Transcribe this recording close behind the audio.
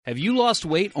Have you lost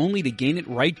weight only to gain it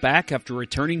right back after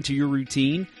returning to your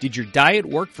routine? Did your diet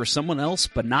work for someone else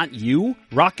but not you?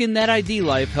 Rockin' That ID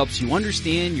Life helps you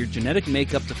understand your genetic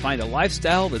makeup to find a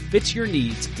lifestyle that fits your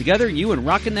needs. Together, you and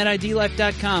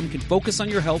RockinThatIDLife.com can focus on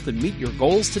your health and meet your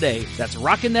goals today. That's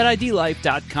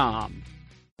RockinThatIDLife.com.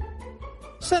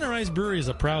 Center Ice Brewery is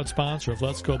a proud sponsor of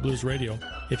Let's Go Blues Radio.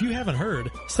 If you haven't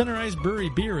heard, Center Ice Brewery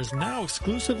beer is now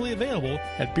exclusively available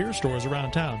at beer stores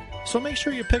around town. So make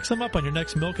sure you pick some up on your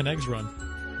next milk and eggs run.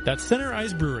 That's Center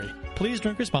Ice Brewery. Please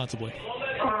drink responsibly.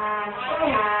 Hi,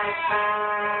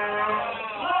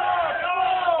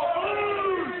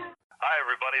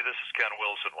 everybody. This is Ken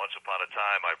Wilson. Once upon a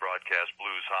time, I broadcast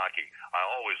blues hockey. I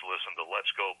always listen to Let's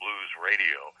Go Blues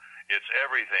Radio. It's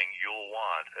everything you'll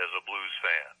want as a blues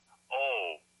fan.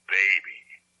 Oh, baby.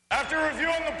 After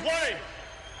reviewing the play,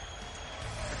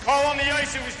 the call on the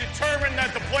ice, it was determined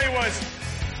that the play was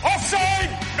offside,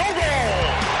 no goal.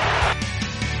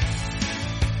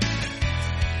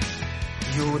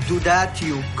 You do that,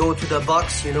 you go to the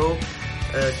box,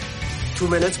 2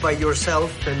 minutes by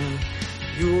yourself, and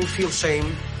you feel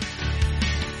shame.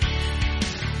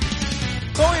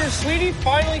 So your sweetie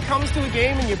finally comes to a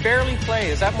game and you barely play.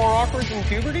 Is that more awkward than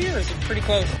puberty, or is it pretty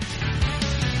close?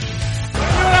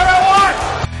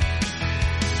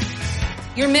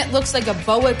 Your mitt looks like a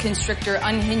boa constrictor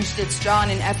unhinged its jaw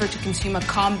in an effort to consume a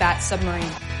combat submarine.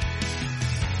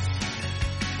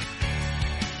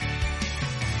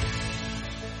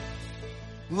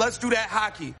 Let's do that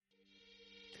hockey.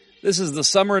 This is the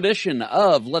summer edition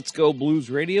of Let's Go Blues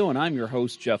Radio, and I'm your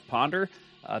host, Jeff Ponder.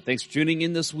 Thanks for tuning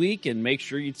in this week, and make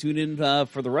sure you tune in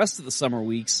for the rest of the summer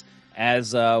weeks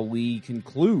as we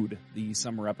conclude the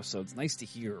summer episodes. Nice to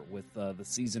hear with the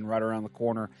season right around the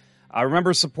corner.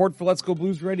 Remember, support for Let's Go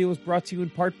Blues Radio is brought to you in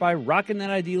part by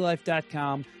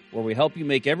RockinThatIDLife.com, where we help you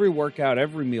make every workout,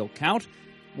 every meal count.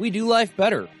 We do life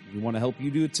better. We want to help you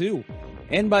do it too.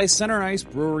 And by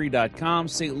CenterIceBrewery.com,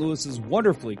 St. Louis's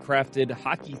wonderfully crafted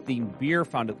hockey-themed beer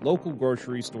found at local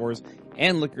grocery stores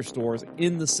and liquor stores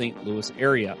in the St. Louis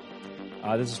area.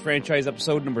 This is franchise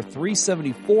episode number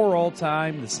 374 all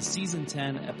time. This is season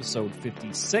 10, episode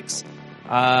 56.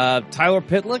 Tyler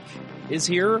Pitlick is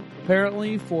here,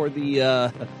 apparently, for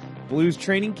the Blues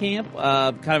training camp.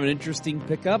 Kind of an interesting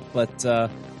pickup, but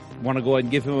want to go ahead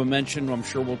and give him a mention. I'm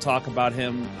sure we'll talk about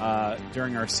him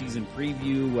during our season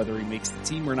preview, whether he makes the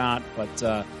team or not,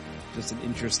 but just an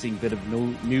interesting bit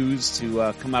of news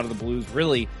to come out of the Blues.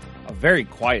 Really a very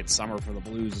quiet summer for the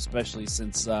Blues, especially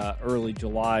since early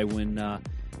July when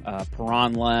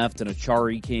Perron left and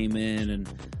Achari came in, and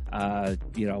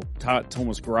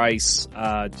Thomas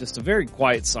Greiss. Just a very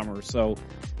quiet summer. So,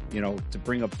 to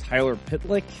bring up Tyler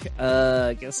Pitlick,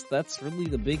 I guess that's really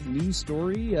the big news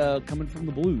story coming from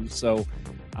the Blues. So,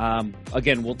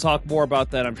 again, we'll talk more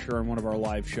about that, I'm sure, in one of our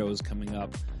live shows coming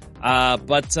up.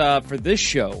 But for this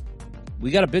show, we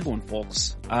got a big one,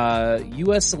 folks.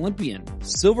 U.S. Olympian,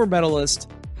 silver medalist,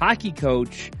 hockey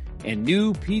coach, and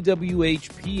new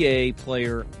PWHPA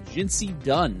player Jincy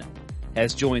Dunne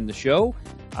has joined the show.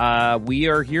 We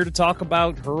are here to talk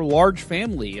about her large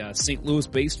family, St.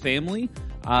 Louis-based family,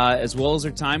 as well as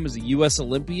her time as a U.S.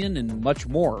 Olympian and much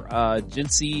more.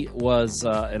 Jincy was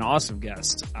an awesome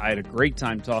guest. I had a great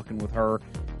time talking with her.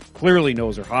 Clearly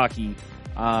knows her hockey,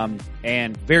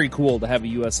 and very cool to have a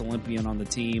U.S. Olympian on the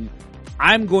team.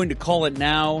 I'm going to call it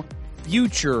now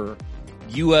future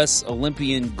U.S.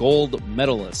 Olympian gold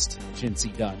medalist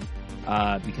Jincy Dunne,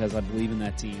 because I believe in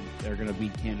that team. They're going to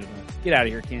beat Canada. Get out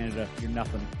of here, Canada. You're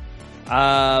nothing.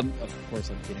 Of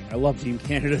course I'm kidding. I love Team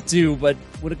Canada too, but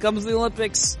when it comes to the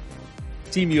Olympics,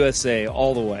 Team USA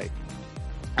all the way.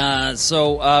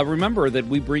 So remember that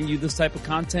we bring you this type of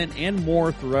content and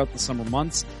more throughout the summer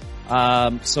months.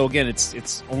 So again,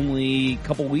 it's only a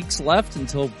couple weeks left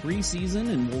until preseason,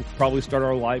 and we'll probably start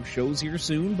our live shows here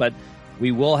soon, but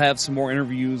we will have some more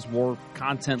interviews, more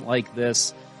content like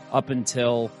this up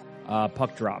until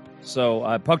puck drop.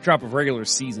 So puck drop of regular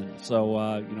season.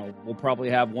 So we'll probably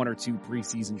have 1 or 2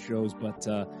 preseason shows, but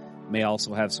may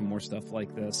also have some more stuff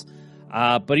like this.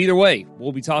 But either way,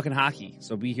 we'll be talking hockey.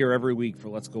 So be here every week for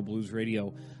Let's Go Blues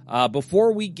Radio.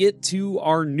 Before we get to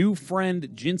our new friend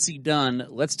Jincy Dunne,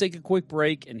 let's take a quick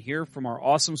break and hear from our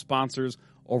awesome sponsors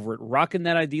over at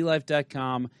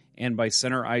RockinThatIDLife.com and by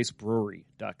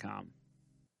CenterIceBrewery.com.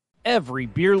 Every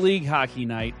beer league hockey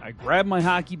night, I grab my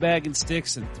hockey bag and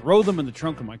sticks and throw them in the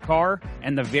trunk of my car,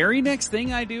 and the very next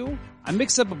thing I do I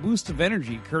mix up a boost of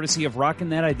energy courtesy of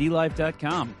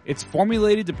RockinThatIDLife.com. It's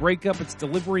formulated to break up its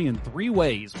delivery in 3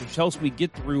 ways, which helps me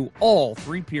get through all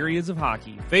 3 periods of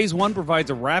hockey. Phase 1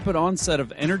 provides a rapid onset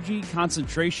of energy,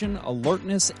 concentration,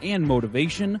 alertness, and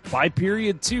motivation. By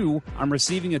period 2, I'm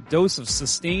receiving a dose of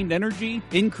sustained energy,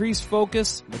 increased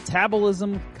focus,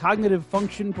 metabolism, cognitive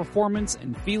function, performance,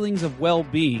 and feelings of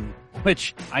well-being,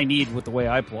 which I need with the way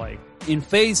I play. In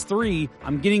Phase 3,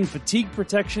 I'm getting fatigue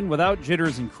protection without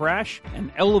jitters and crash,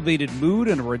 an elevated mood,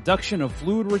 and a reduction of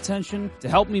fluid retention to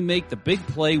help me make the big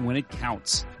play when it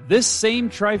counts. This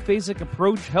same triphasic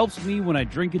approach helps me when I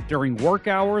drink it during work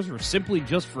hours or simply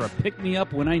just for a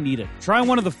pick-me-up when I need it. Try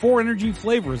one of the 4 energy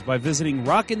flavors by visiting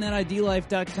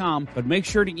RockinThatIDLife.com, but make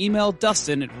sure to email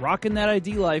Dustin at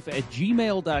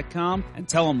RockinThatIDLife@gmail.com and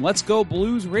tell him Let's Go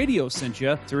Blues Radio sent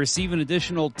you to receive an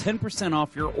additional 10%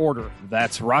 off your order.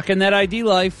 That's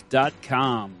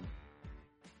RockinThatIDLife.com.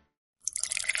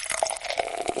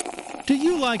 Do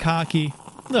you like hockey?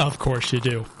 Of course you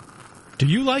do. Do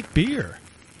you like beer?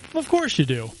 Of course you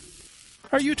do.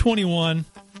 Are you 21?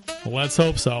 Well, let's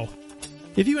hope so.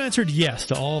 If you answered yes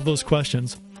to all of those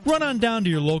questions, run on down to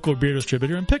your local beer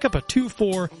distributor and pick up a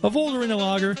 2-4 of Old Arena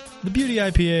Lager, the Beauty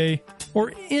IPA,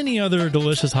 or any other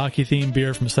delicious hockey-themed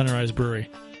beer from Center Ice Brewery.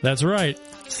 That's right,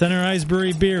 Center Ice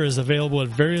Brewery beer is available at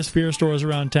various beer stores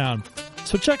around town,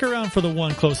 so check around for the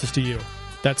one closest to you.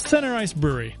 That's Center Ice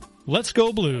Brewery. Let's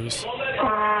go Blues.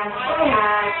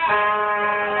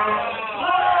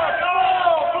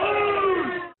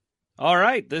 All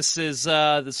right, this is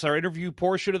our interview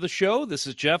portion of the show. This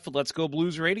is Jeff at Let's Go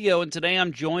Blues Radio, and today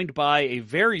I'm joined by a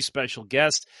very special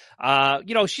guest.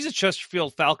 She's a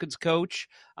Chesterfield Falcons coach.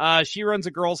 She runs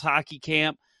a girls' hockey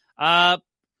camp. I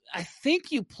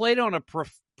think you played on a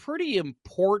pretty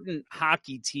important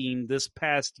hockey team this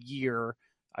past year.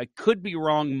 I could be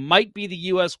wrong. Might be the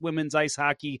U.S. women's ice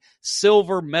hockey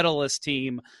silver medalist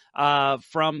team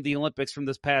from the Olympics from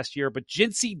this past year. But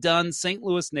Jincy Dunne, St.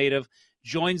 Louis native,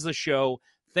 joins the show.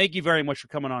 Thank you very much for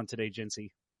coming on today,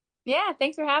 Jincy. Yeah,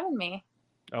 thanks for having me.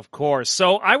 Of course.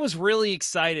 So I was really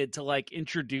excited to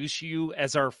introduce you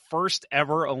as our first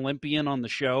ever Olympian on the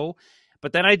show.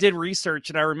 But then I did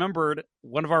research and I remembered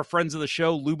one of our friends of the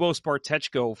show, Lubos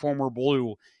Bartechko, former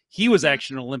Blue. He was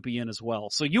actually an Olympian as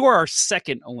well. So you are our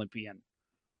second Olympian.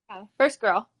 First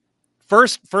girl.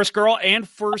 First girl and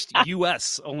first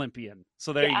U.S. Olympian.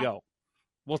 So there you go.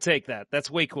 We'll take that. That's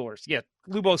way cooler. Yeah,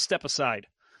 Lubo, step aside.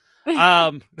 So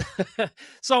I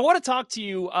want to talk to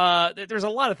you. There's a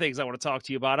lot of things I want to talk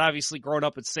to you about. Obviously, growing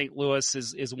up in St. Louis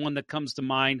is one that comes to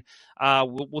mind.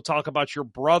 We'll talk about your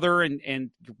brother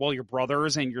and your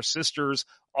brothers and your sisters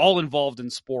all involved in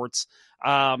sports.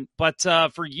 But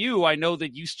for you, I know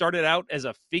that you started out as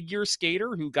a figure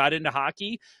skater who got into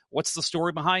hockey. What's the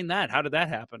story behind that? How did that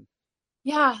happen?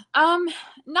 Yeah,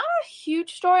 not a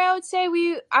huge story, I would say.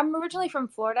 I'm originally from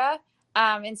Florida,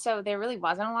 and so there really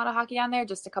wasn't a lot of hockey down there,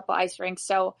 just a couple ice rinks.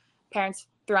 So parents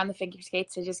threw on the figure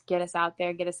skates to just get us out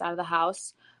there, get us out of the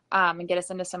house, and get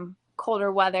us into some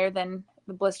colder weather than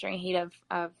the blistering heat of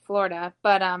Florida.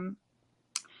 But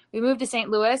we moved to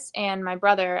St. Louis, and my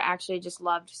brother actually just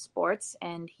loved sports,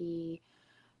 and he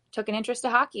took an interest to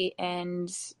hockey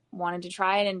and wanted to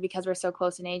try it. And because we're so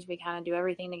close in age, we kind of do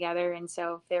everything together. And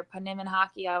so if they're putting him in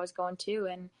hockey, I was going too.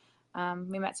 And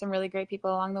we met some really great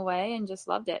people along the way and just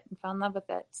loved it and fell in love with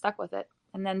it, stuck with it.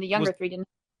 And then the younger three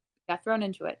got thrown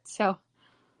into it. So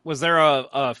was there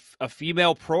a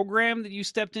female program that you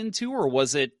stepped into, or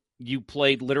was it you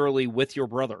played literally with your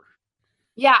brother?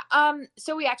 Yeah.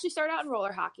 So we actually started out in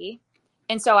roller hockey.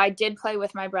 And so I did play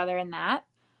with my brother in that.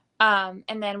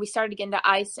 And then we started to get into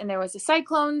ice, and there was the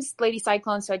Cyclones, Lady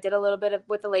Cyclones. So I did a little bit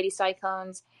with the Lady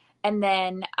Cyclones, and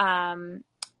then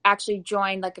actually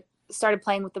started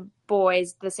playing with the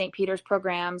boys, the St. Peter's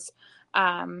programs,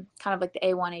 kind of like the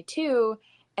A1, A2,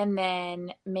 and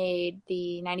then made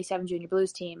the 97 Junior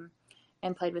Blues team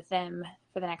and played with them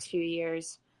for the next few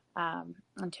years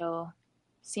until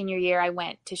senior year. I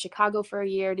went to Chicago for a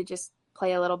year to just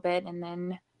play a little bit, and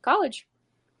then college.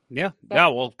 Yeah.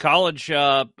 Well, college,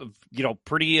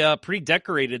 pretty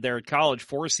decorated there at college.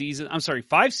 5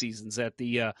 seasons at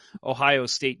the Ohio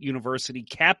State University,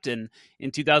 captain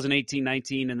in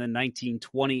 2018-19 and then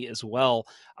 19-20 as well.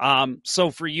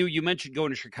 So for you, you mentioned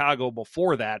going to Chicago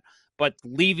before that, but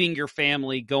leaving your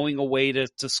family, going away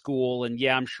to school, and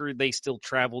I'm sure they still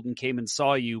traveled and came and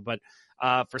saw you, but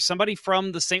for somebody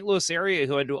from the St. Louis area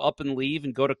who had to up and leave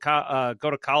and go to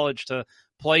college to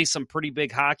play some pretty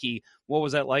big hockey, what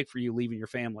was that like for you leaving your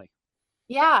family?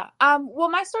 Yeah. Well,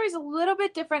 my story is a little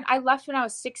bit different. I left when I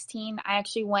was 16. I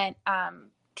actually went,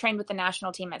 trained with the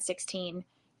national team at 16,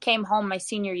 came home my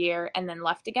senior year, and then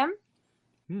left again.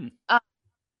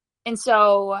 And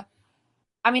so,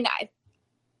 I mean,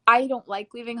 I don't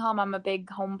like leaving home. I'm a big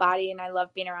homebody and I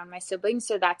love being around my siblings.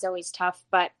 So that's always tough.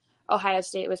 But Ohio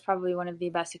State was probably one of the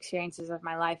best experiences of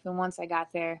my life. And once I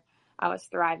got there, I was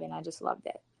thriving. I just loved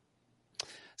it.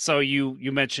 So you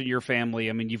mentioned your family.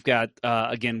 I mean, you've got,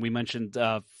 again, we mentioned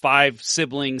 5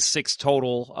 siblings, 6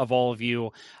 total of all of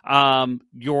you.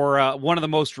 Your one of the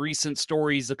most recent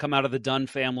stories that come out of the Dunne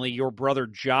family, your brother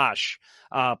Josh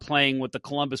playing with the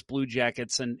Columbus Blue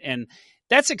Jackets. And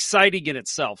that's exciting in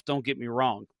itself, don't get me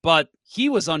wrong. But he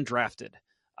was undrafted.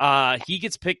 He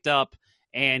gets picked up,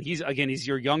 and he's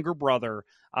your younger brother.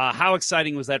 How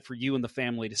exciting was that for you and the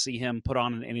family to see him put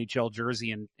on an NHL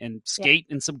jersey and skate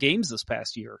in some games this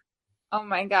past year? Oh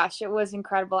my gosh, it was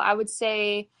incredible. I would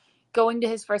say going to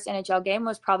his first NHL game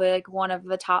was probably like one of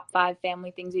the top 5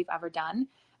 family things we've ever done.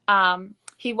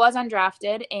 He was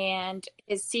undrafted and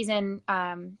his season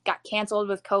got canceled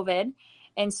with COVID.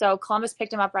 And so Columbus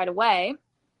picked him up right away.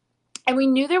 And we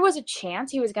knew there was a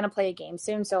chance he was going to play a game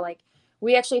soon. So like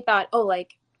we actually thought,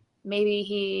 maybe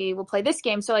he will play this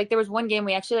game. So like there was one game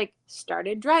we actually like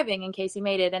started driving in case he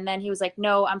made it. And then he was like,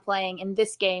 no, I'm playing in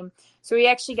this game. So we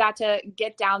actually got to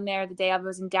get down there the day I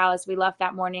was in Dallas. We left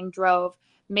that morning, drove,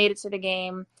 made it to the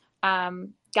game,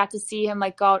 got to see him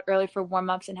like go out early for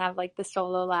warmups and have like the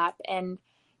solo lap. And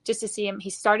just to see him, he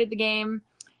started the game.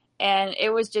 And it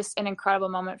was just an incredible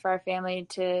moment for our family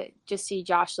to just see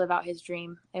Josh live out his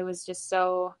dream. It was just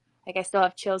so, like, I still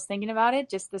have chills thinking about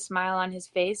it. Just the smile on his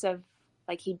face of,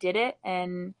 like, he did it.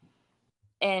 And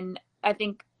I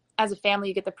think as a family,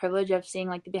 you get the privilege of seeing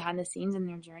like the behind the scenes in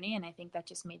their journey. And I think that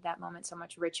just made that moment so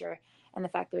much richer. And the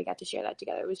fact that we got to share that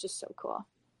together was just so cool.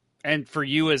 And for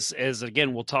you as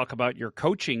again, we'll talk about your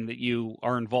coaching that you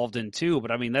are involved in too.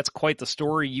 But I mean, that's quite the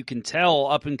story you can tell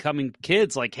up and coming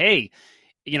kids like, hey,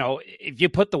 you know, if you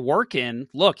put the work in,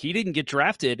 look, he didn't get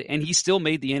drafted and he still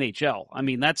made the NHL. I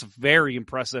mean, that's very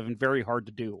impressive and very hard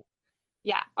to do.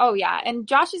 Yeah. Oh yeah. And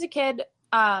Josh is a kid,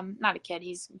 not a kid,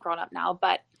 he's grown up now,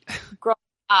 but growing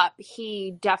up,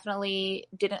 he definitely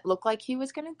didn't look like he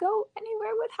was going to go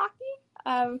anywhere with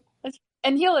hockey.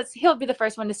 And he'll be the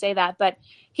first one to say that, but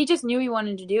he just knew he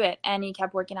wanted to do it and he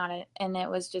kept working on it. And it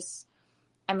was just,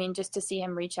 I mean, just to see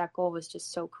him reach that goal was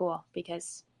just so cool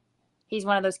because he's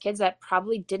one of those kids that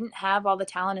probably didn't have all the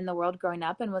talent in the world growing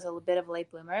up and was a bit of a late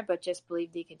bloomer, but just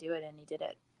believed he could do it, and he did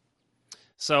it.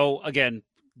 So, again,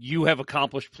 you have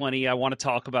accomplished plenty. I want to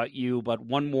talk about you, but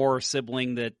one more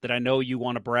sibling that I know you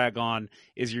want to brag on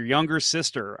is your younger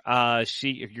sister.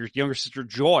 Your younger sister,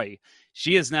 Joy.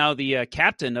 She is now the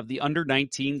captain of the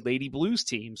under-19 Lady Blues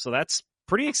team, so that's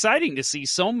pretty exciting to see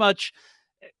so much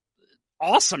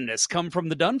awesomeness come from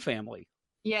the Dunne family.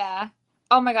 Yeah.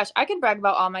 Oh my gosh, I can brag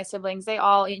about all my siblings. They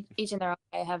all, each in their own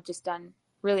way, have just done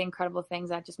really incredible things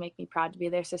that just make me proud to be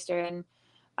their sister.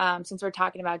 And since we're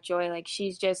talking about Joy, like she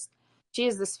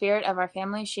is the spirit of our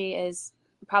family. She is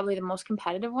probably the most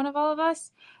competitive one of all of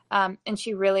us. And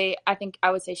she really,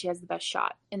 I would say she has the best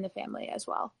shot in the family as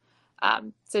well.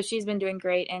 So she's been doing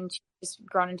great and she's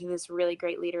grown into this really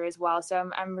great leader as well. So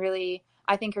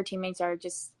I think her teammates are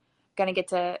just going to get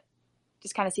to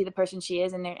just kind of see the person she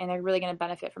is, and they're really going to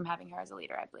benefit from having her as a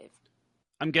leader, I believe.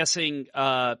 I'm guessing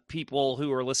people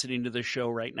who are listening to this show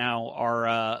right now are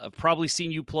have probably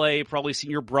seen you play, probably seen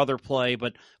your brother play,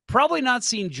 but probably not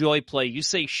seen Joy play. You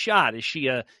say shot.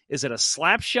 Is it a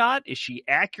slap shot? Is she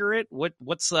accurate? What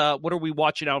are we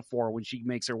watching out for when she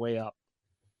makes her way up?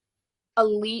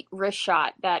 Elite wrist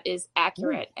shot that is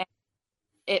accurate. Ooh.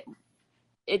 And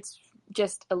it's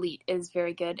just elite. It is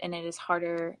very good, and it is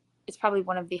harder. It's probably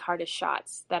one of the hardest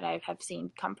shots that I have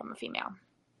seen come from a female.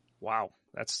 Wow.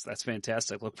 That's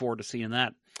fantastic. Look forward to seeing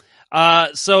that.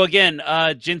 So again,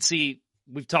 Jincy,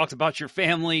 we've talked about your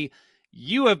family.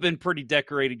 You have been pretty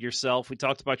decorated yourself. We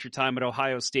talked about your time at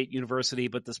Ohio State University,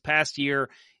 but this past year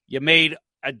you made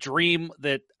a dream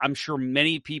that I'm sure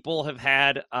many people have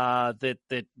had,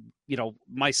 that, you know,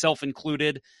 myself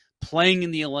included. Playing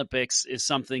in the Olympics is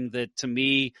something that, to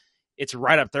me, it's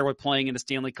right up there with playing in a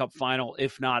Stanley Cup final,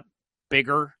 if not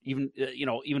bigger, even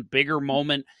bigger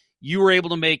moment. You were able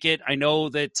to make it. I know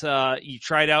that you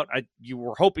tried out. You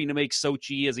were hoping to make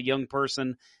Sochi as a young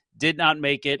person, did not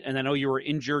make it. And I know you were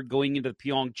injured going into the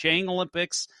Pyeongchang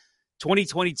Olympics.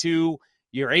 2022,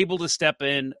 you're able to step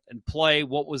in and play.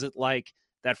 What was it like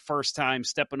that first time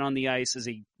stepping on the ice as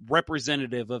a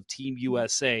representative of Team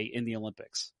USA in the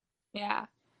Olympics? Yeah.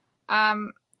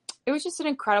 It was just an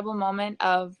incredible moment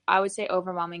of, I would say,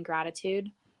 overwhelming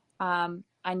gratitude.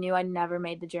 I knew I never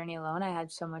made the journey alone. I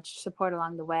had so much support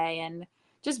along the way, and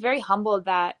just very humbled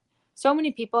that so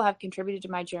many people have contributed to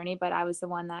my journey, but I was the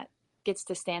one that gets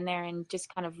to stand there and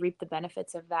just kind of reap the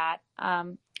benefits of that,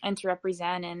 and to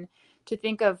represent and to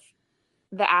think of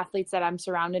the athletes that I'm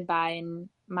surrounded by in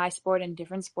my sport and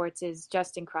different sports is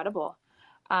just incredible.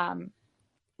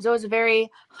 So it was a very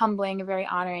humbling, a very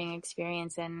honoring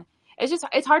experience. And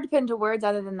it's hard to put into words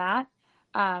other than that.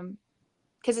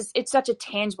 Cause it's such a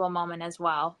tangible moment as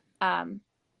well.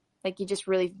 Like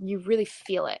you really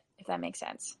feel it, if that makes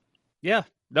sense. Yeah,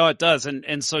 no, it does.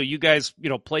 And so you guys,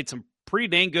 played some pretty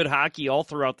dang good hockey all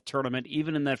throughout the tournament,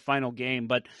 even in that final game.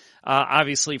 But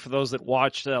obviously, for those that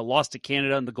watched, lost to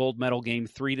Canada in the gold medal game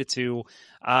 3-2.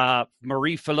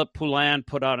 Marie-Philippe Poulin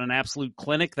put out an absolute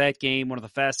clinic that game, one of the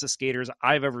fastest skaters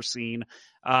I've ever seen.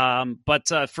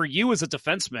 But for you as a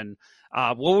defenseman,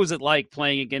 what was it like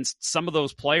playing against some of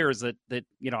those players that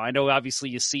I know obviously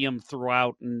you see them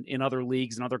throughout in other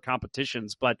leagues and other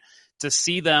competitions, but to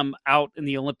see them out in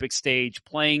the Olympic stage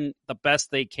playing the best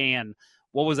they can,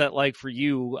 what was that like for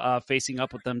you facing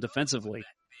up with them defensively?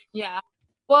 Yeah.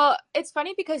 Well, it's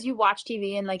funny because you watch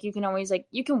TV and like you can always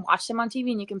you can watch them on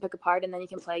TV and you can pick apart and then you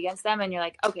can play against them and you're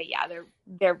like, okay, yeah,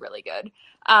 they're really good.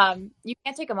 You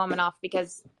can't take a moment off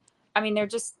because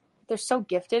they're so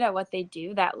gifted at what they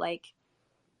do that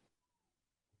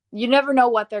you never know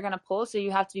what they're going to pull. So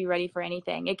you have to be ready for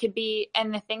anything. It could be,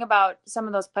 and the thing about some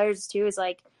of those players too is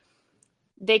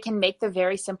they can make the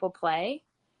very simple play,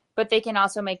 but they can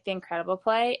also make the incredible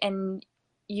play, and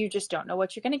you just don't know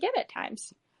what you're going to get at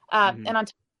times. And on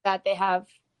top of that, they have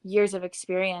years of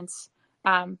experience.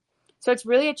 So it's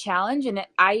really a challenge, and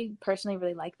I personally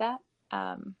really like that.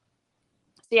 So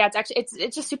yeah,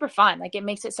 it's just super fun. It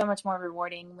makes it so much more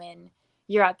rewarding when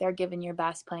you're out there giving your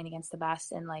best, playing against the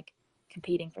best, and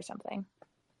competing for something.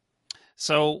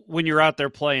 So when you're out there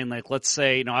playing, let's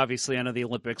say, obviously I know the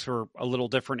Olympics were a little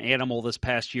different animal this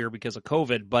past year because of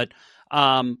COVID, but,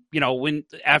 when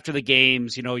after the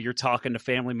games, you're talking to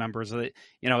family members, are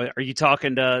you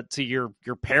talking to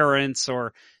your parents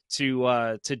or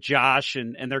to Josh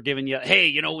and they're giving you,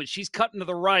 hey, when she's cutting to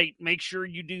the right, make sure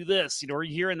you do this, are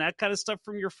you hearing that kind of stuff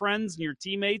from your friends and your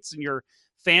teammates and your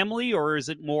family, or is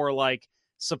it more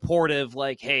supportive,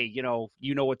 hey, you know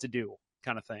what to do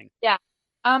kind of thing? Yeah.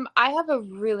 I have a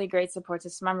really great support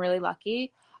system. I'm really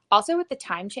lucky. Also with the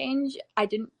time change,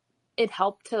 it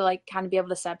helped to kind of be able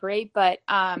to separate. But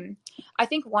I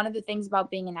think one of the things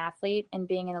about being an athlete and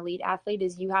being an elite athlete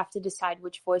is you have to decide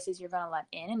which voices you're going to let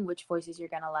in and which voices you're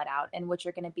going to let out, and which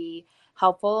are going to be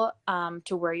helpful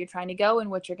to where you're trying to go and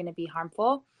which are going to be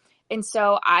harmful. And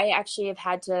so I actually have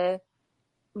had to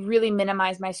really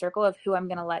minimize my circle of who I'm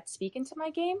going to let speak into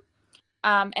my game.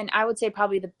 And I would say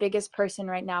probably the biggest person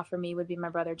right now for me would be my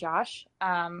brother, Josh.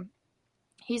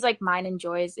 He's mine and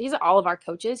Joy's. He's all of our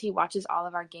coaches. He watches all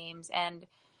of our games and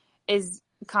is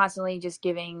constantly just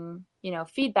giving,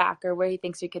 feedback or where he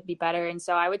thinks we could be better. And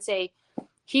so I would say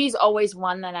he's always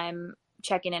one that I'm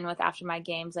checking in with after my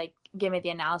games, give me the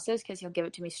analysis, because he'll give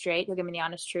it to me straight. He'll give me the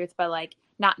honest truth, but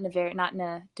not in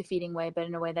a defeating way, but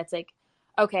in a way that's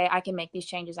okay, I can make these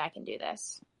changes. I can do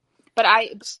this. But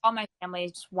all my family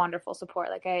is just wonderful support.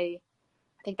 I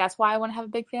think that's why I want to have a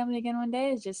big family again one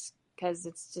day, is just because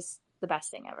it's just the best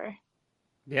thing ever.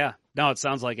 Yeah, no, it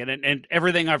sounds like it. And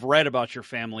everything I've read about your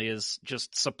family is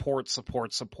just support.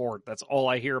 That's all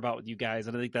I hear about with you guys.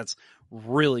 And I think that's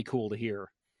really cool to hear.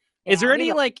 Yeah, is there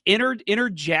any inner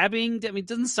jabbing? I mean, it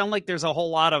doesn't sound like there's a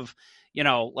whole lot of,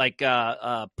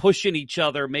 pushing each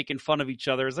other, making fun of each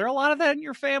other. Is there a lot of that in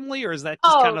your family, or is that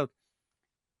just kind of,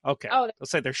 okay.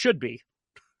 Let's say there should be.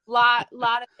 Lot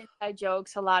of inside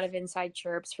jokes, a lot of inside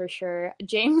chirps for sure.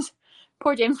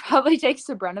 Poor James probably takes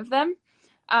the brunt of them.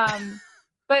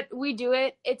 But we do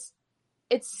it. It's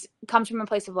comes from a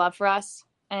place of love for us.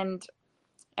 And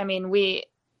it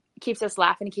keeps us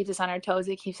laughing, it keeps us on our toes,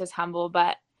 it keeps us humble,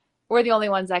 but we're the only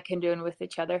ones that can do it with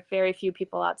each other. Very few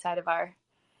people outside of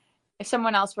if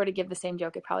someone else were to give the same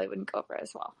joke, it probably wouldn't go over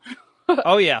as well.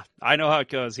 Oh yeah, I know how it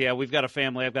goes. Yeah, we've got a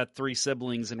family. I've got 3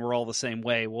 siblings, and we're all the same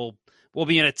way. We'll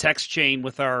be in a text chain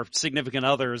with our significant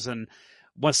others, and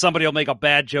when somebody will make a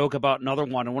bad joke about another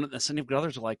one, and one of the significant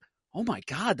others are like, "Oh my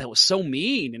God, that was so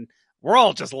mean," and we're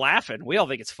all just laughing. We all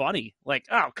think it's funny.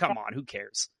 Oh, come on, who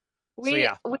cares?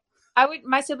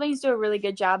 My siblings do a really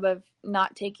good job of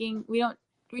not taking. We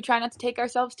try not to take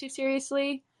ourselves too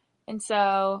seriously, and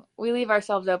so we leave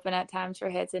ourselves open at times for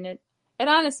hits, and it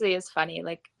honestly is funny.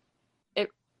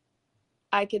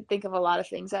 I could think of a lot of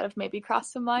things that have maybe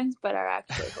crossed some lines, but are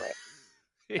actually hilarious.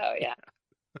 So, yeah.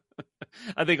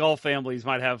 I think all families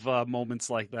might have moments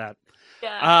like that.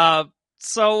 Yeah.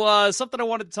 So something I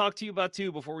wanted to talk to you about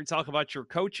too before we talk about your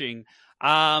coaching.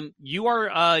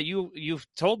 You've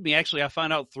told me, actually, I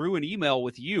found out through an email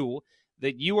with you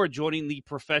that you are joining the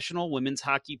Professional Women's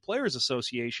Hockey Players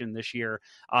Association this year.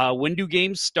 When do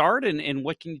games start, and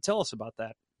what can you tell us about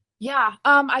that? Yeah,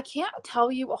 I can't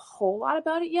tell you a whole lot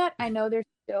about it yet. I know they're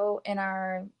still in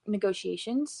our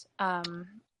negotiations, our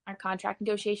contract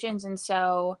negotiations, and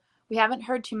so we haven't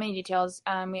heard too many details.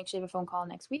 We actually have a phone call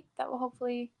next week that will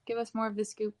hopefully give us more of the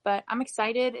scoop, but I'm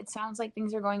excited. It sounds like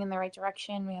things are going in the right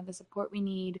direction. We have the support we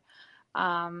need.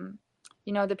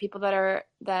 The people that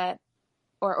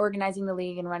are organizing the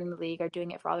league and running the league are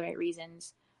doing it for all the right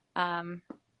reasons. And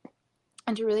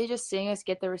to really just seeing us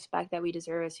get the respect that we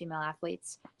deserve as female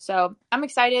athletes. So I'm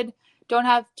excited. Don't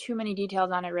have too many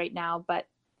details on it right now, but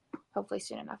hopefully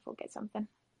soon enough we'll get something.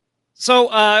 So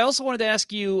I also wanted to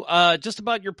ask you just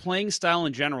about your playing style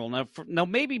in general. Now,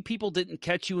 maybe people didn't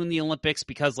catch you in the Olympics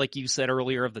because, like you said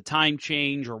earlier, of the time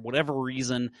change or whatever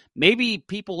reason. Maybe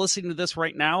people listening to this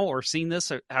right now or seeing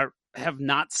this have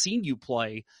not seen you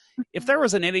play. If there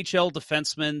was an NHL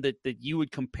defenseman that you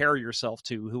would compare yourself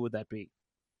to, who would that be?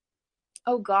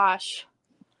 Oh, gosh.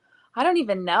 I don't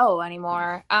even know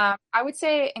anymore. I would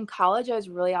say in college I was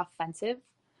really offensive.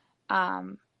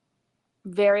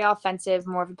 Very offensive,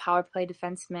 more of a power play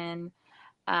defenseman.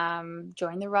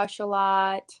 Joined the rush a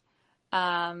lot.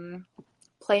 More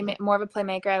of a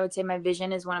playmaker. I would say my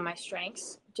vision is one of my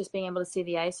strengths, just being able to see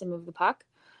the ice and move the puck.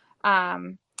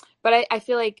 But I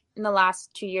feel like in the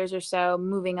last 2 years or so,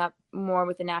 moving up more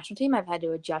with the national team, I've had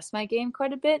to adjust my game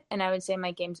quite a bit. And I would say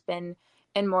my game's been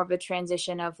in more of a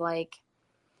transition of like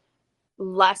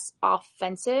less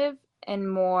offensive and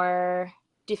more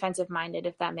defensive minded,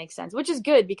 if that makes sense, which is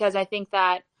good because I think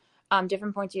that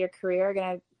different points of your career are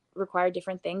going to require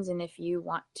different things. And if you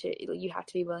want to, you have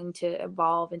to be willing to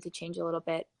evolve and to change a little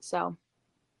bit. So.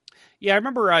 Yeah, I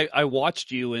remember I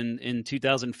watched you in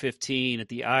 2015 at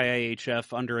the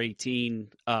IIHF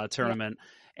under-18 tournament,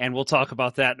 and we'll talk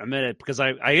about that in a minute because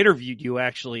I interviewed you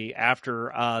actually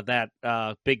after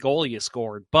that big goal you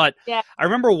scored. But yeah. I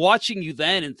remember watching you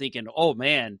then and thinking, oh,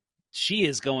 man, she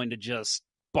is going to just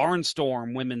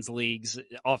barnstorm women's leagues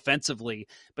offensively.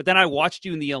 But then I watched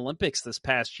you in the Olympics this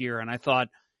past year, and I thought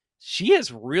she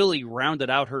has really rounded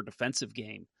out her defensive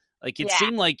game. Like it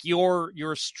seemed like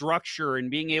your structure and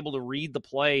being able to read the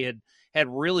play had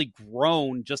really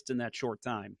grown just in that short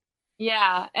time.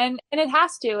 Yeah, and it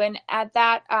has to. And at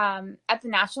that at the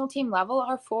national team level,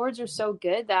 our forwards are so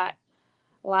good that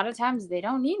a lot of times they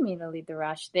don't need me to lead the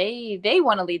rush. They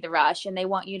want to lead the rush and they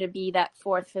want you to be that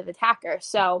fourth, fifth attacker.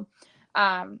 So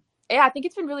I think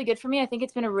it's been really good for me. I think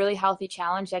it's been a really healthy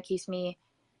challenge that keeps me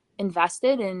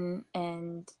invested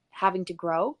and having to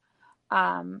grow.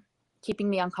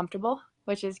 Keeping me uncomfortable,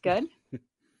 which is good.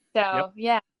 So,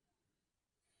 yeah.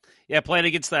 Yeah, playing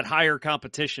against that higher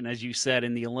competition, as you said,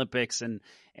 in the Olympics and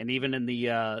even in the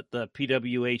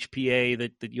PWHPA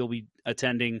that you'll be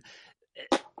attending.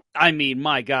 I mean,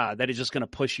 my God, that is just going to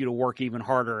push you to work even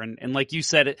harder. And like you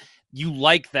said, you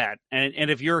like that. And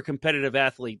if you're a competitive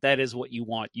athlete, that is what you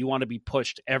want. You want to be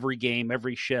pushed every game,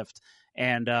 every shift.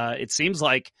 And it seems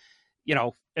like,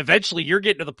 eventually you're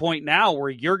getting to the point now where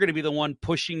you're going to be the one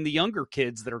pushing the younger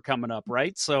kids that are coming up,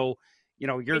 right? So,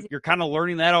 you're kind of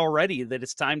learning that already, that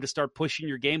it's time to start pushing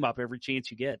your game up every chance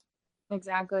you get.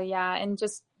 Exactly, yeah. And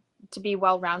just to be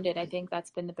well-rounded, I think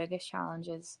that's been the biggest challenge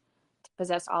is to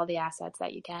possess all the assets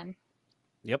that you can.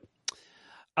 Yep.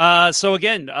 So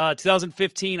again,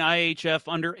 2015 IHF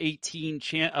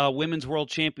under-18 Women's World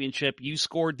Championship, you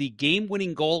scored the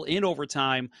game-winning goal in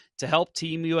overtime to help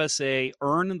Team USA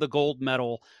earn the gold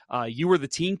medal. You were the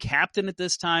team captain at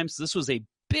this time, so this was a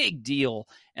big deal.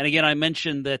 And again, I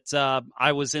mentioned that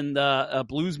I was in the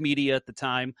Blues media at the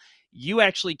time. You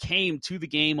actually came to the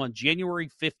game on January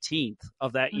 15th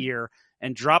of that year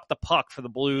and dropped the puck for the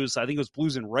Blues. I think it was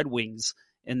Blues and Red Wings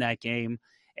in that game.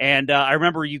 And I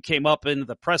remember you came up into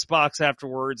the press box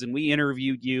afterwards and we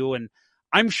interviewed you. And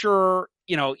I'm sure,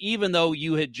 even though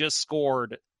you had just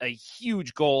scored a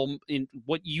huge goal in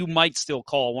what you might still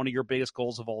call one of your biggest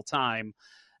goals of all time,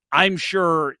 I'm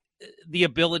sure the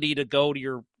ability to go to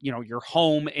your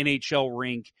home NHL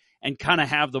rink and kind of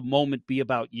have the moment be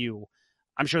about you,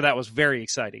 I'm sure that was very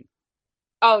exciting.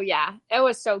 Oh, yeah. It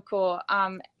was so cool.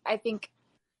 I think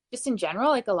just in general,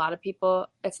 like a lot of people,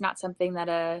 it's not something that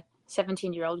a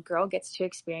 17-year-old girl gets to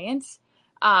experience,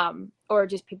 or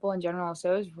just people in general.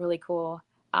 So it was really cool.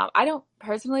 I don't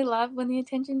personally love when the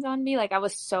attention's on me. Like I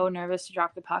was so nervous to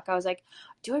drop the puck. I was like,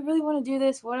 do I really want to do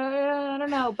this? What? I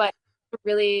don't know. But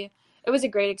it was a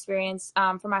great experience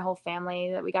for my whole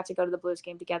family that we got to go to the Blues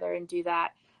game together and do that.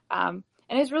 And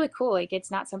it was really cool. Like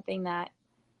it's not something that,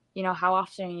 how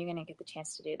often are you going to get the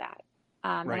chance to do that?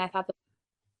 Right. And I thought that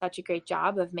was such a great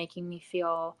job of making me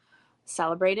feel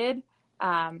celebrated.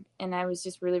 And I was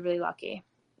just really, really lucky.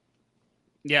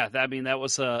 Yeah, that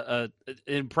was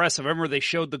impressive. I remember they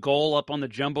showed the goal up on the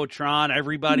Jumbotron.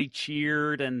 Everybody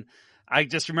cheered, and I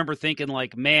just remember thinking,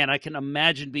 like, man, I can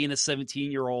imagine being a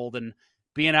 17-year-old and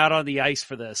being out on the ice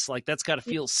for this. Like, that's got to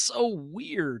feel so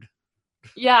weird.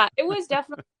 Yeah, it was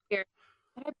definitely weird.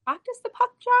 Should I practice the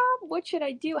puck job? What should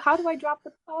I do? How do I drop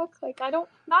the puck? Like,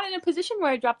 not in a position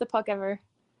where I drop the puck ever.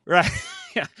 Right.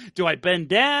 Yeah. Do I bend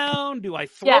down? Do I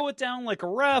throw it down like a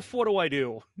ref? What do I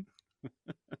do?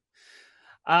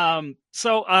 I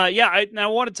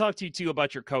want to talk to you too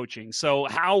about your coaching. So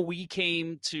how we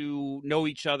came to know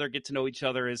each other, get to know each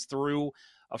other, is through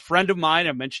a friend of mine.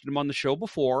 I mentioned him on the show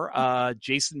before.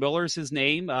 Jason Miller is his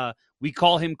name. We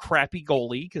call him Crappy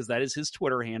Goalie because that is his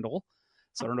Twitter handle.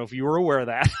 So I don't know if you were aware of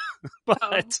that,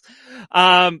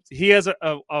 but he has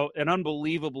an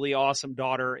unbelievably awesome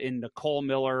daughter in Nicole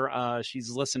Miller. She's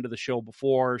listened to the show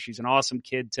before. She's an awesome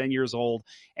kid, 10 years old,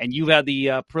 and you've had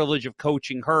the privilege of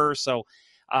coaching her. So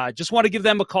just want to give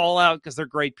them a call out because they're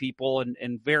great people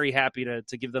and very happy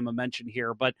to give them a mention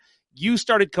here. But you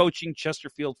started coaching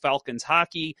Chesterfield Falcons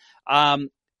hockey.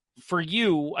 For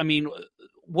you, I mean,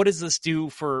 what does this do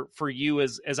for you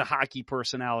as a hockey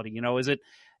personality? You know, is it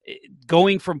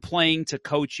going from playing to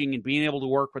coaching and being able to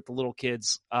work with the little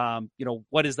kids?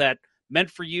 What has that meant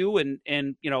for you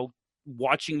and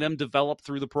watching them develop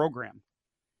through the program?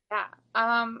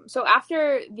 Yeah. So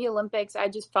after the Olympics, I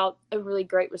just felt a really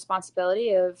great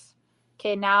responsibility of,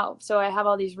 okay, now, so I have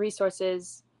all these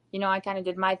resources, I kind of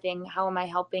did my thing. How am I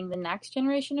helping the next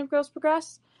generation of girls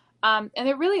progress? And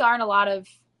there really aren't a lot of,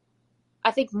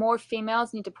 I think more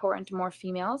females need to pour into more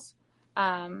females.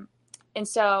 And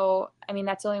so, I mean,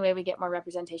 that's the only way we get more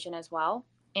representation as well.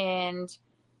 And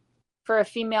for a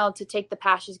female to take the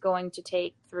path she's going to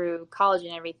take through college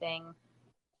and everything,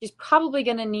 she's probably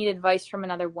going to need advice from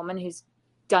another woman who's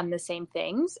done the same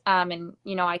things. And,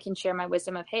 I can share my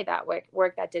wisdom of, hey, that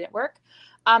worked, that didn't work.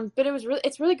 But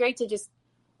it's really great to just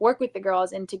work with the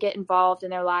girls and to get involved in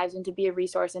their lives and to be a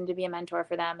resource and to be a mentor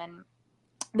for them. And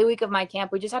the week of my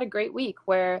camp, we just had a great week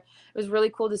where it was really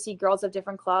cool to see girls of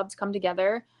different clubs come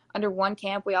together under one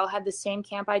camp. We all had the same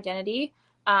camp identity.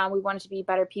 We wanted to be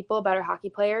better people, better hockey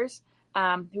players.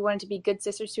 We wanted to be good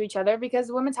sisters to each other because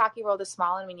the women's hockey world is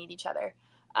small and we need each other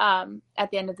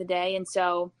at the end of the day. And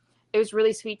so it was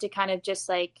really sweet to kind of just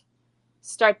like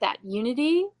start that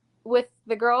unity with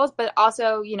the girls, but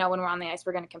also, when we're on the ice,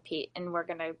 we're going to compete and we're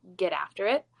going to get after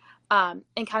it, and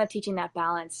kind of teaching that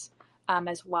balance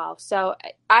as well. So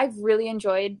I've really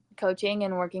enjoyed coaching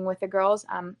and working with the girls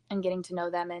and getting to know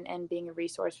them and being a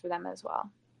resource for them as well.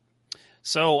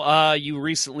 So you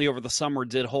recently over the summer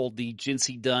did hold the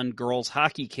Jincy Dunne girls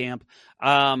hockey camp.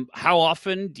 How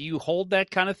often do you hold that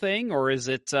kind of thing, or is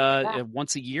it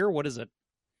once a year? What is it?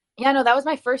 Yeah, no, that was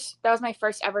my first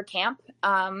ever camp.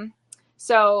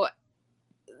 So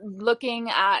looking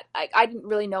at, I didn't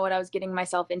really know what I was getting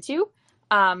myself into.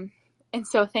 And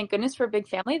so thank goodness for Big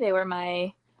Family. They were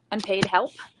my unpaid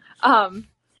help.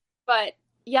 But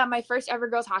yeah, my first ever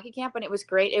girls hockey camp, and it was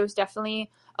great. It was definitely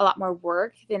a lot more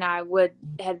work than I would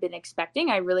have been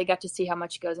expecting. I really got to see how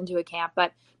much goes into a camp,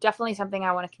 but definitely something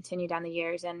I want to continue down the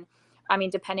years. And I mean,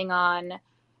 depending on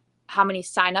how many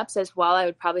signups as well, I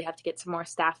would probably have to get some more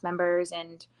staff members.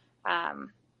 And,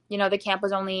 the camp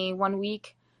was only 1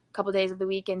 week, a couple days of the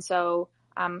week. And so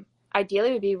ideally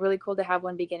it would be really cool to have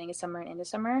one beginning of summer and into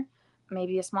summer,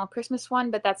 maybe a small Christmas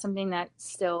one, but that's something that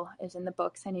still is in the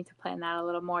books. I need to plan that a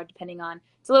little more depending on,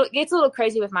 it gets a little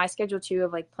crazy with my schedule too,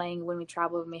 of like playing when we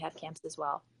travel, when we have camps as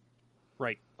well.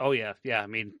 Right. Oh yeah. Yeah. I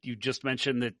mean, you just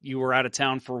mentioned that you were out of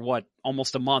town for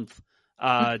almost a month,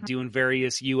 doing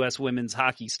various U.S. women's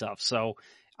hockey stuff. So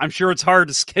I'm sure it's hard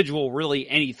to schedule really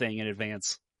anything in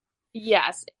advance.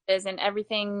 Yes, it is. And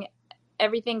everything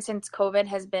since COVID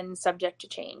has been subject to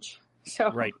change. So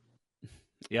right.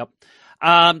 Yep.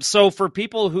 So for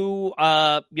people who,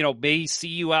 may see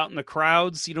you out in the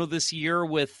crowds, this year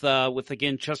with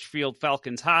again, Chesterfield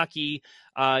Falcons hockey,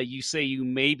 you say you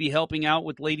may be helping out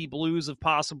with Lady Blues if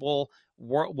possible.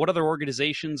 What other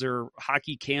organizations or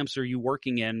hockey camps are you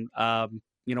working in,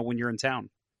 when you're in town?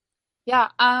 Yeah.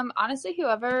 Honestly,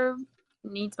 whoever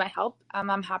needs my help,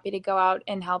 I'm happy to go out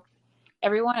and help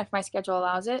everyone if my schedule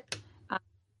allows it. I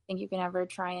think you can never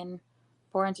try and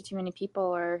pour into too many people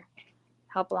or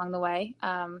help along the way.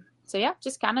 So yeah,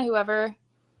 just kind of whoever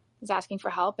is asking for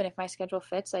help. And if my schedule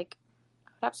fits, I would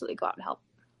absolutely go out and help.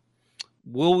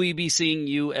 Will we be seeing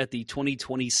you at the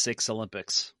 2026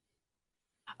 Olympics?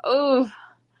 Oh,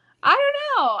 I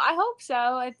don't know. I hope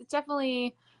so. It's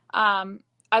definitely,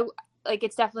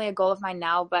 it's definitely a goal of mine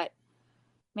now, but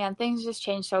man, things just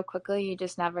change so quickly. You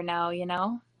just never know,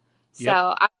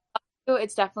 So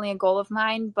it's definitely a goal of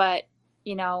mine, but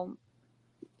you know,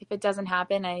 if it doesn't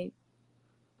happen,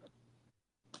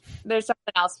 there's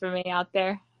something else for me out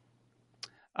there.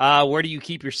 Where do you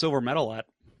keep your silver medal at?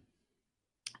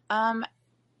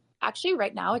 Actually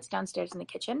right now it's downstairs in the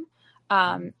kitchen.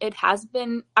 It has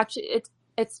been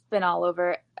it's been all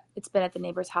over. It's been at the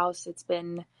neighbor's house. It's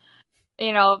been,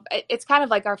 you know, it's kind of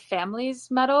like our family's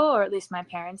medal, or at least my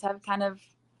parents have kind of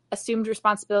assumed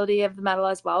responsibility of the medal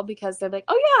as well, because they're like,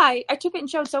 oh yeah, I took it and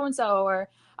showed so-and-so, or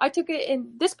I took it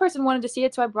and this person wanted to see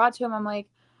it, so I brought it to him. I'm like,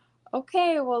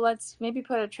 okay, well, let's maybe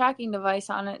put a tracking device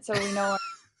on it so we know.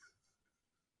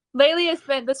 Lately, it's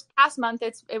been this past month.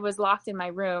 It was locked in my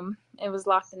room. It was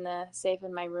locked in the safe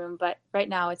in my room, but right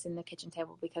now it's in the kitchen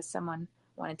table because someone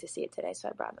wanted to see it today, so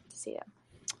I brought it to see it.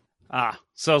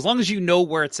 So as long as you know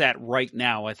where it's at right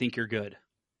now, I think you're good.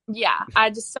 Yeah,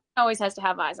 someone always has to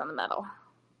have eyes on the medal.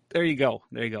 There you go.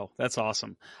 That's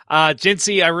awesome.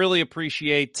 Jincy, I really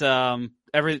appreciate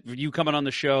you coming on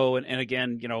the show, and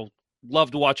again, you know,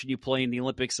 loved watching you play in the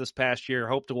Olympics this past year.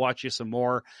 Hope to watch you some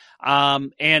more.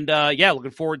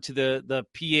 Looking forward to the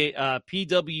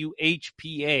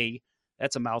PWHPA.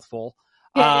 That's a mouthful.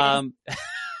 Yeah,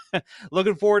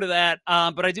 looking forward to that.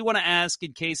 But I do want to ask,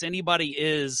 in case anybody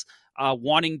is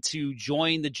wanting to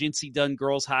join the Jincy Dunne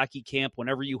girls hockey camp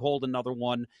whenever you hold another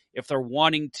one, if they're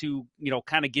wanting to, you know,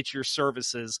 kind of get your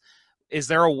services, is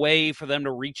there a way for them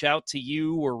to reach out to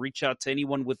you or reach out to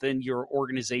anyone within your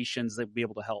organizations that would be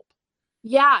able to help?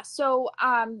 Yeah, so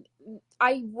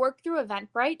I work through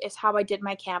Eventbrite is how I did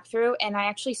my camp through, and I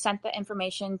actually sent the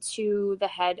information to the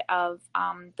head of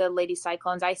the Lady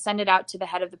Cyclones. I send it out to the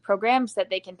head of the programs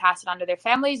that they can pass it on to their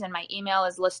families, and my email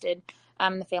is listed.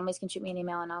 The families can shoot me an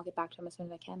email, and I'll get back to them as soon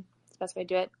as I can. It's the best way to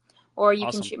do it. Or you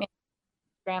can shoot me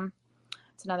on Instagram.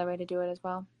 It's another way to do it as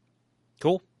well.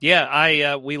 Cool.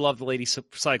 Yeah, we love the Lady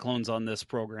Cyclones on this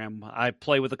program. I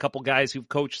play with a couple guys who've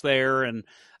coached there, and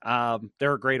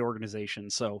they're a great organization.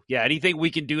 So, yeah, anything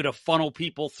we can do to funnel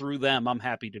people through them, I'm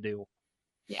happy to do.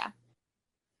 Yeah.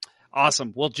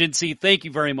 Awesome. Well, Jincy, thank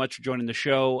you very much for joining the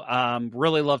show.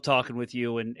 Really love talking with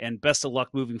you, and best of luck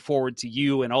moving forward to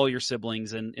you and all your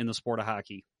siblings in the sport of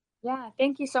hockey. Yeah,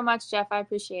 thank you so much, Jeff. I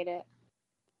appreciate it.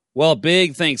 Well,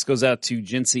 big thanks goes out to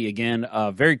Jincy again.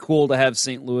 Very cool to have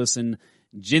St. Louis and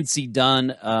Jincy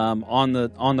Dunne on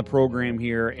the program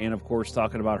here, and of course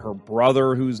talking about her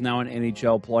brother, who's now an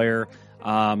NHL player.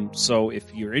 So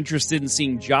if you're interested in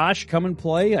seeing Josh come and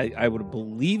play, I would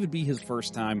believe it'd be his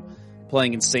first time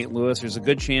playing in St. Louis. There's a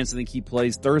good chance I think he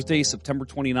plays Thursday, September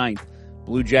 29th,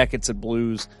 Blue Jackets at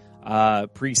Blues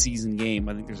preseason game.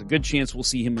 I think there's a good chance we'll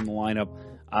see him in the lineup.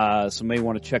 So may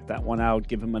want to check that one out,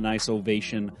 give him a nice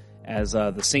ovation as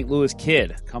the St. Louis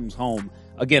kid comes home.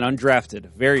 Again,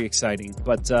 undrafted. Very exciting.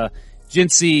 But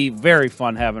Jincy, very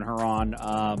fun having her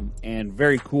on, and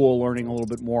very cool learning a little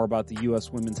bit more about the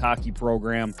U.S. women's hockey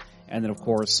program, and then, of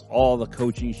course, all the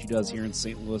coaching she does here in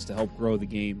St. Louis to help grow the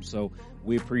game. So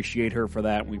we appreciate her for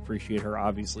that, and we appreciate her,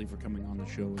 obviously, for coming on the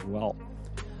show as well.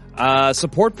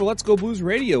 Support for Let's Go Blues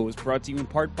Radio is brought to you in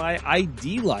part by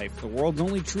ID Life, the world's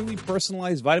only truly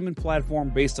personalized vitamin platform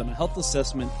based on a health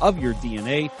assessment of your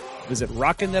DNA. Visit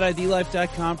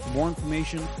rockinthatidlife.com for more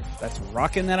information. That's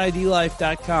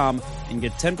rockinthatidlife.com, and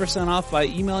get 10% off by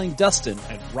emailing Dustin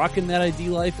at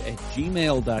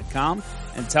rockinthatidlife@gmail.com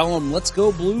and tell him Let's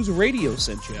Go Blues Radio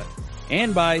sent you.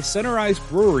 And by Center Ice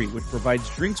Brewery, which provides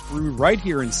drinks brewed right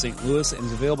here in St. Louis and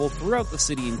is available throughout the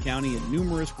city and county at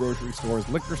numerous grocery stores,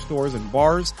 liquor stores, and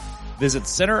bars. Visit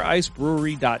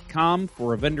centericebrewery.com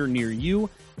for a vendor near you.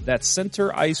 That's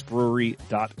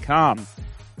centericebrewery.com.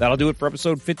 That'll do it for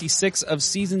episode 56 of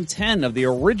season 10 of the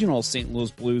original St.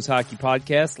 Louis Blues hockey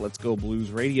podcast, Let's Go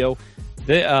Blues Radio.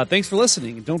 Thanks for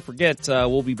listening. And don't forget,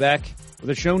 we'll be back with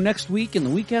a show next week and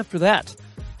the week after that.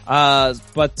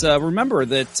 But remember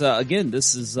that, again,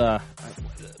 this is,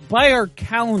 by our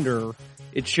calendar,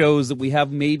 it shows that we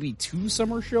have maybe 2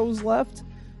 summer shows left.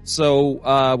 So,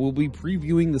 we'll be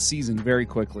previewing the season very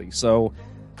quickly. So,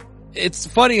 it's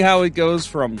funny how it goes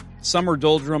from summer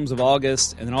doldrums of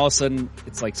August, and then all of a sudden,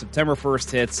 it's like September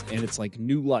 1st hits, and it's like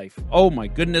new life. Oh my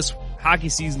goodness, hockey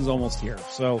season's almost here.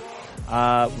 So,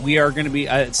 we are going to be,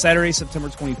 Saturday, September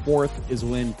 24th is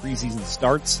when preseason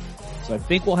starts. So I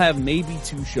think we'll have maybe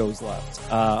 2 shows left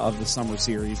of the summer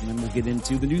series, and then we'll get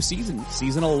into the new season,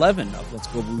 season 11 of Let's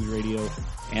Go Blues Radio.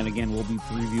 And again, we'll be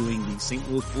previewing the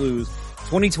St. Louis Blues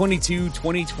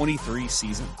 2022-2023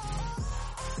 season.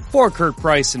 For Kurt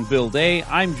Price and Bill Day,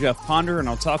 I'm Jeff Ponder, and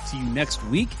I'll talk to you next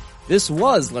week. This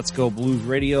was Let's Go Blues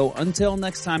Radio. Until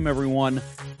next time, everyone,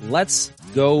 let's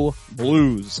go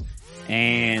Blues.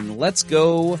 And let's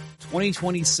go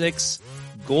 2026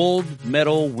 gold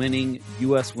medal winning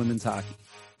U.S. women's hockey.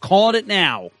 Calling it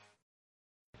now.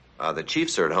 The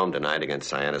Chiefs are at home tonight against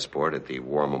Sport at the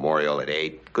War Memorial at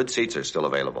 8. Good seats are still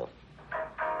available.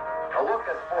 A look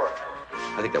at sports.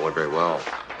 I think that went very well.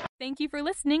 Thank you for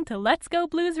listening to Let's Go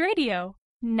Blues Radio.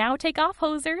 Now take off,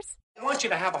 hosers. I want you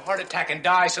to have a heart attack and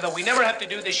die so that we never have to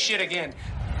do this shit again.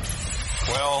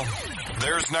 Well,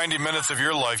 there's 90 minutes of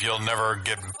your life you'll never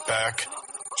get back.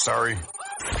 Sorry.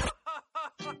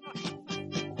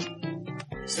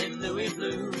 St. Louis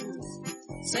Blues,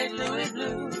 St. Louis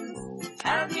Blues.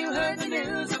 Have you heard the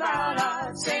news about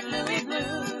our St. Louis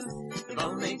Blues? They've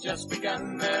only just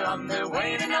begun, they're on their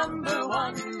way to number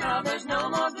one. Now there's no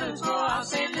more blues for our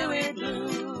St. Louis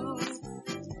Blues.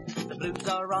 The Blues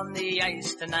are on the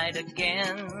ice tonight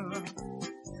again.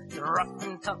 They're rough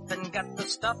and tough and got the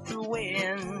stuff to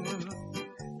win.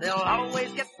 They'll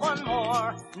always get one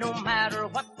more, no matter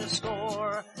what the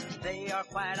score. They are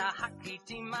quite a hockey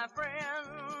team, my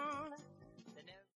friend.